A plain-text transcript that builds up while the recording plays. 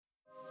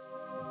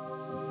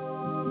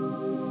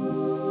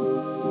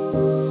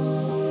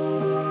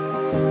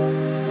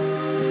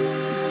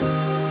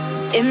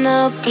In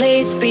the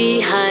place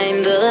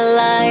behind the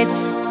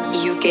lights,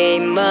 you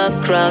came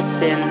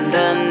across in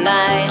the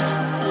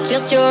night.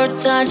 Just your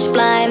touch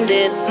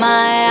blinded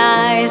my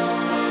eyes.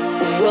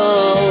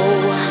 Whoa.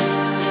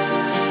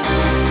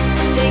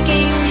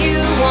 Taking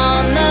you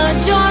on a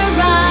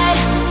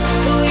joyride,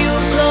 pull you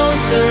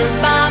closer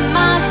by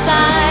my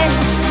side.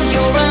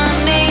 You're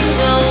an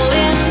angel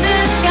in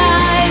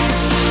disguise.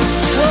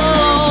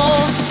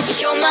 Whoa,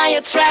 you're my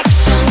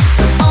attraction.